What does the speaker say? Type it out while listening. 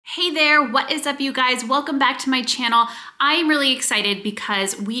Hey there, what is up you guys? Welcome back to my channel. I'm really excited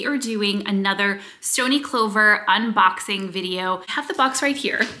because we are doing another Stoney Clover unboxing video. I have the box right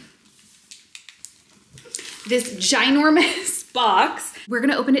here. This ginormous box. We're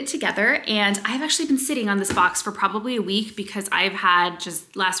gonna open it together, and I've actually been sitting on this box for probably a week because I've had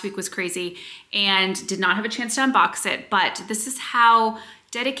last week was crazy and did not have a chance to unbox it, but this is how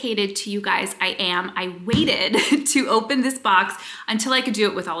dedicated to you guys I am. I waited to open this box until I could do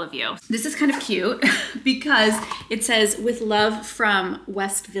it with all of you. This is kind of cute because it says "with love from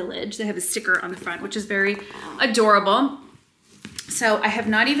West Village." They have a sticker on the front, which is very adorable. So I have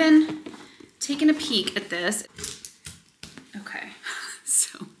not even taken a peek at this. Okay,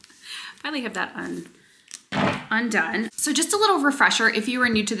 so finally have that undone. So just a little refresher, if you are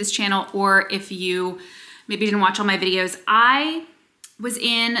new to this channel or if you maybe didn't watch all my videos, I was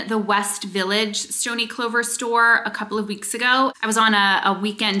in the West Village Stoney Clover store a couple of weeks ago. I was on a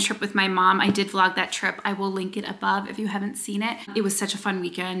weekend trip with my mom. I did vlog that trip. I will link it above if you haven't seen it. It was such a fun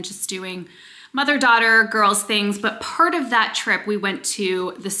weekend just doing mother-daughter girls things, but part of that trip we went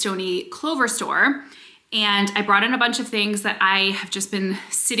to the Stoney Clover store and I brought in a bunch of things that I have just been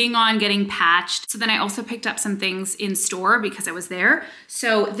sitting on getting patched. So then I also picked up some things in store because I was there.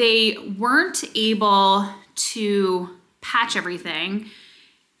 So they weren't able to patch everything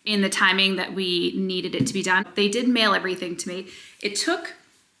in the timing that we needed it to be done. They did mail everything to me. It took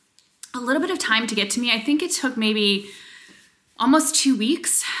a little bit of time to get to me. I think it took maybe almost 2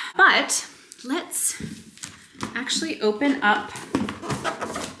 weeks, but let's actually open up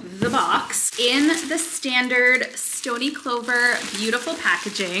the box in the standard Stoney Clover beautiful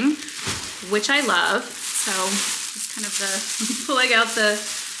packaging, which I love. So just kind of pulling out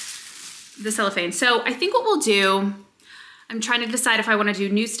the cellophane. So I think what we'll do, I'm trying to decide if I want to do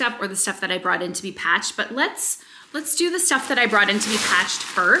new stuff or the stuff that I brought in to be patched, but let's do the stuff that I brought in to be patched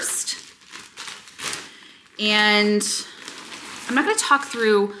first. And I'm not going to talk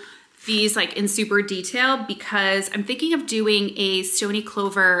through these like in super detail because I'm thinking of doing a Stoney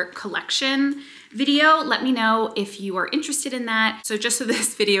Clover collection video. Let me know if you are interested in that. So just so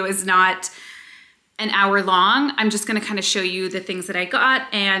this video is not an hour long, I'm just gonna kind of show you the things that I got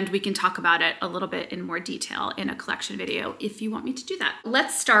and we can talk about it a little bit in more detail in a collection video if you want me to do that.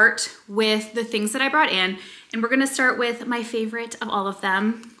 Let's start with the things that I brought in, and we're gonna start with my favorite of all of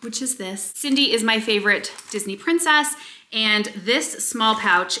them, which is this. Cindy is my favorite Disney princess, and this small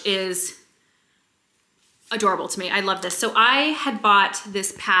pouch is adorable to me. I love this. So I had bought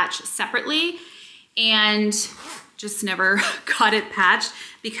this patch separately and just never got it patched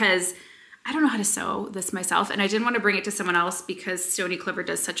because I don't know how to sew this myself, and I didn't want to bring it to someone else because Stoney Clover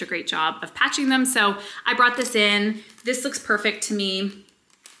does such a great job of patching them. So I brought this in. This looks perfect to me.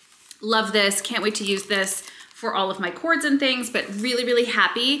 Love this. Can't wait to use this for all of my cords and things, but really, really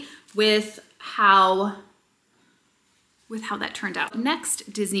happy with how that turned out.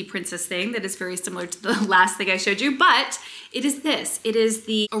 Next Disney princess thing that is very similar to the last thing I showed you, but it is this. It is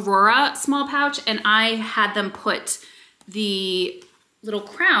the Aurora small pouch, and I had them put the little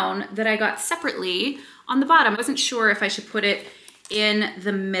crown that I got separately on the bottom. I wasn't sure if I should put it in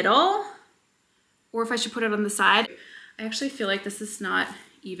the middle or if I should put it on the side. I actually feel like this is not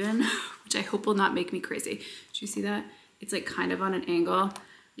even, which I hope will not make me crazy. Did you see that? It's like kind of on an angle.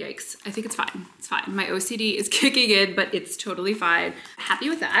 Yikes. I think it's fine. It's fine. My OCD is kicking in, but it's totally fine. Happy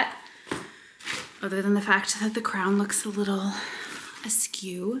with that. Other than the fact that the crown looks a little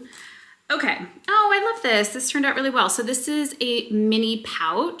askew. Okay. Oh, I love this. This turned out really well. So this is a mini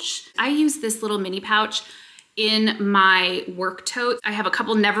pouch. I use this little mini pouch in my work tote. I have a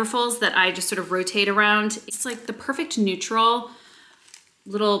couple Neverfulls that I just sort of rotate around. It's like the perfect neutral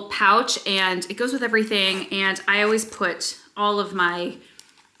little pouch, and it goes with everything. And I always put all of my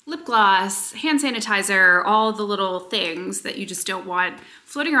lip gloss, hand sanitizer, all the little things that you just don't want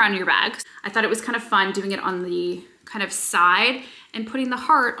floating around in your bag. I thought it was kind of fun doing it on the kind of side and putting the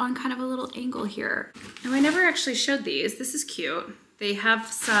heart on kind of a little angle here. Now I never actually showed these. This is cute. They have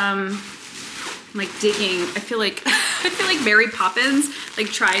some like digging. I feel like Mary Poppins, like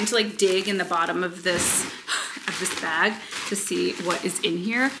trying to like dig in the bottom of this bag to see what is in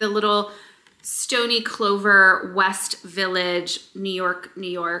here. The little Stoney Clover West Village, New York, New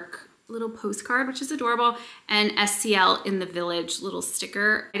York little postcard, which is adorable, and SCL in the Village little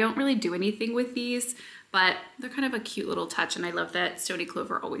sticker. I don't really do anything with these, but they're kind of a cute little touch, and I love that Stoney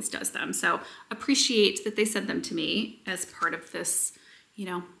Clover always does them. So appreciate that they sent them to me as part of this, you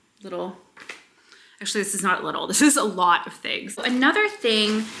know, little, actually this is not little, this is a lot of things. Another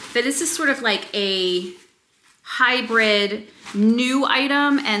thing that this is sort of like a hybrid new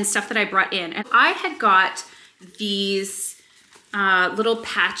item and stuff that I brought in. And I had got these little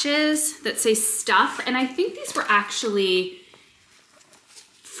patches that say stuff. And I think these were actually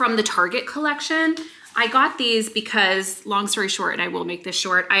from the Target collection. I got these because, long story short, and I will make this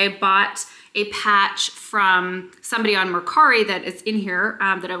short, I bought a patch from somebody on Mercari that is in here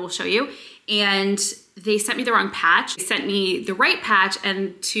that I will show you. And they sent me the wrong patch. They sent me the right patch,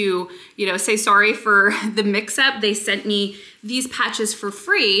 and to, you know, say sorry for the mix-up, they sent me these patches for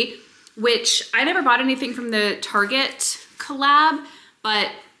free, which I never bought anything from the Target collab,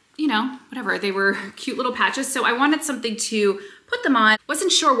 but you know, whatever, they were cute little patches. So I wanted something to put them on.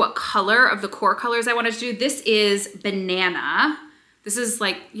 Wasn't sure what color of the core colors I wanted to do. This is banana. This is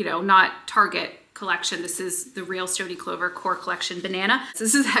like, you know, not Target collection. This is the real Stoney Clover core collection banana.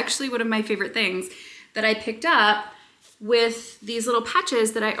 This is actually one of my favorite things that I picked up with these little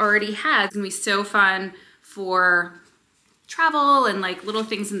patches that I already had. It's gonna be so fun for travel and like little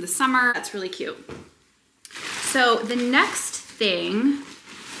things in the summer. That's really cute. So the next thing,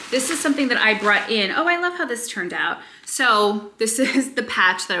 this is something that I brought in. Oh, I love how this turned out. So this is the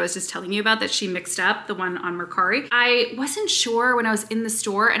patch that I was just telling you about that she mixed up, the one on Mercari. I wasn't sure when I was in the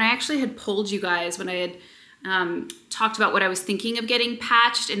store, and I actually had polled you guys when I had talked about what I was thinking of getting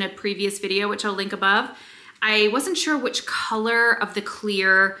patched in a previous video, which I'll link above. I wasn't sure which color of the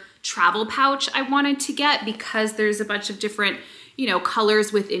clear travel pouch I wanted to get because there's a bunch of different, you know,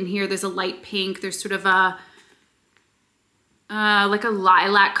 colors within here. There's a light pink, there's sort of a like a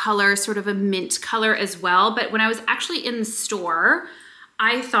lilac color, sort of a mint color as well. But when I was actually in the store,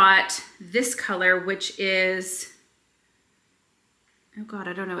 I thought this color, which is, oh God,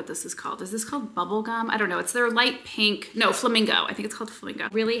 I don't know what this is called. Is this called bubblegum? I don't know. It's their light pink, no, flamingo. I think it's called flamingo.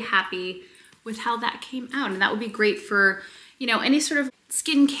 Really happy with how that came out. And that would be great for, you know, any sort of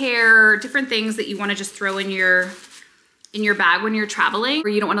skincare, different things that you want to just throw in your bag when you're traveling, or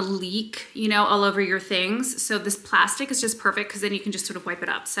you don't want to leak, you know, all over your things. So this plastic is just perfect because then you can just sort of wipe it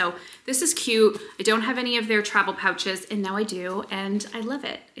up. So this is cute. I don't have any of their travel pouches, and now I do, and I love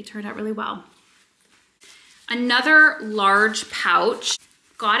it. It turned out really well. Another large pouch,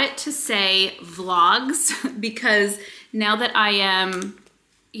 got it to say vlogs because now that I am,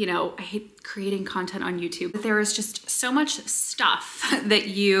 you know, I hate creating content on YouTube, but there is just so much stuff that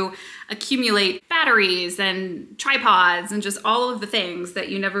you accumulate, batteries and tripods and just all of the things that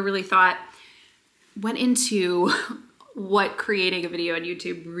you never really thought went into what creating a video on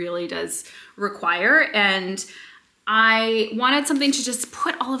YouTube really does require. And I wanted something to just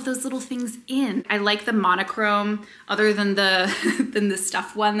put all of those little things in. I like the monochrome other than the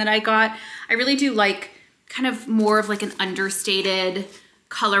stuff one that I got. I really do like kind of more of like an understated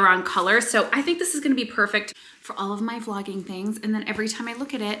color on color. So I think this is gonna be perfect for all of my vlogging things. And then every time I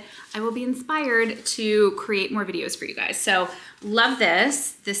look at it, I will be inspired to create more videos for you guys. So love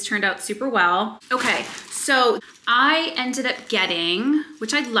this. This turned out super well. Okay, so I ended up getting,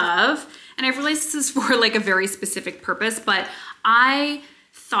 which I love, and I realized this is for like a very specific purpose, but I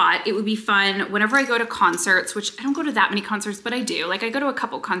thought it would be fun whenever I go to concerts, which I don't go to that many concerts, but I do. Like I go to a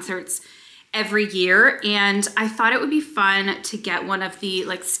couple concerts every year, and I thought it would be fun to get one of the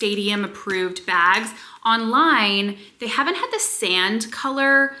like stadium approved bags. Online, they haven't had the sand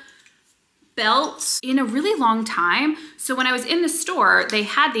color belt in a really long time. So when I was in the store, they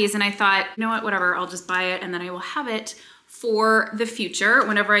had these, and I thought, you know what, whatever, I'll just buy it and then I will have it for the future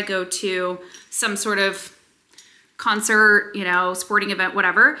whenever I go to some sort of concert, you know, sporting event,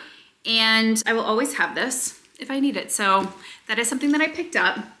 whatever. And I will always have this if I need it. So that is something that I picked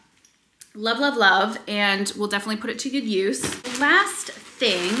up. Love, love, love, and we'll definitely put it to good use. Last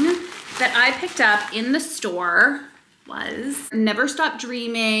thing that I picked up in the store was Never Stop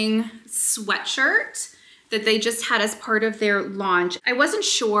Dreaming sweatshirt that they just had as part of their launch. I wasn't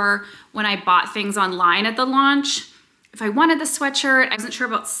sure when I bought things online at the launch if I wanted the sweatshirt. I wasn't sure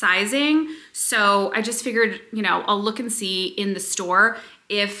about sizing, so I just figured, you know, I'll look and see in the store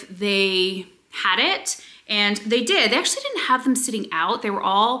if they had it. And they did. They actually didn't have them sitting out. They were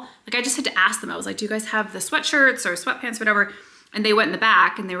all, like, I just had to ask them. I was like, do you guys have the sweatshirts or sweatpants, whatever? And they went in the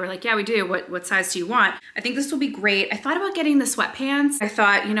back and they were like, yeah, we do. What size do you want? I think this will be great. I thought about getting the sweatpants. I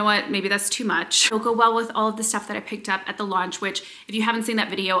thought, you know what, maybe that's too much. It'll go well with all of the stuff that I picked up at the launch, which if you haven't seen that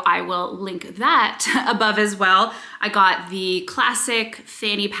video, I will link that above as well. I got the classic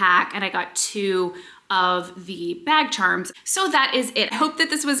fanny pack and I got 2 of the bag charms. So that is it. I hope that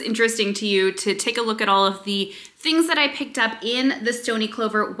this was interesting to you to take a look at all of the things that I picked up in the Stoney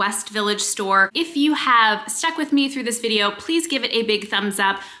Clover West Village store. If you have stuck with me through this video, please give it a big thumbs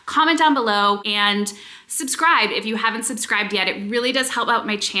up, comment down below, and subscribe if you haven't subscribed yet. It really does help out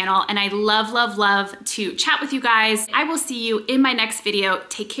my channel, and I love, love, love to chat with you guys. I will see you in my next video.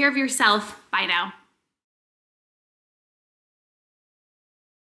 Take care of yourself. Bye now.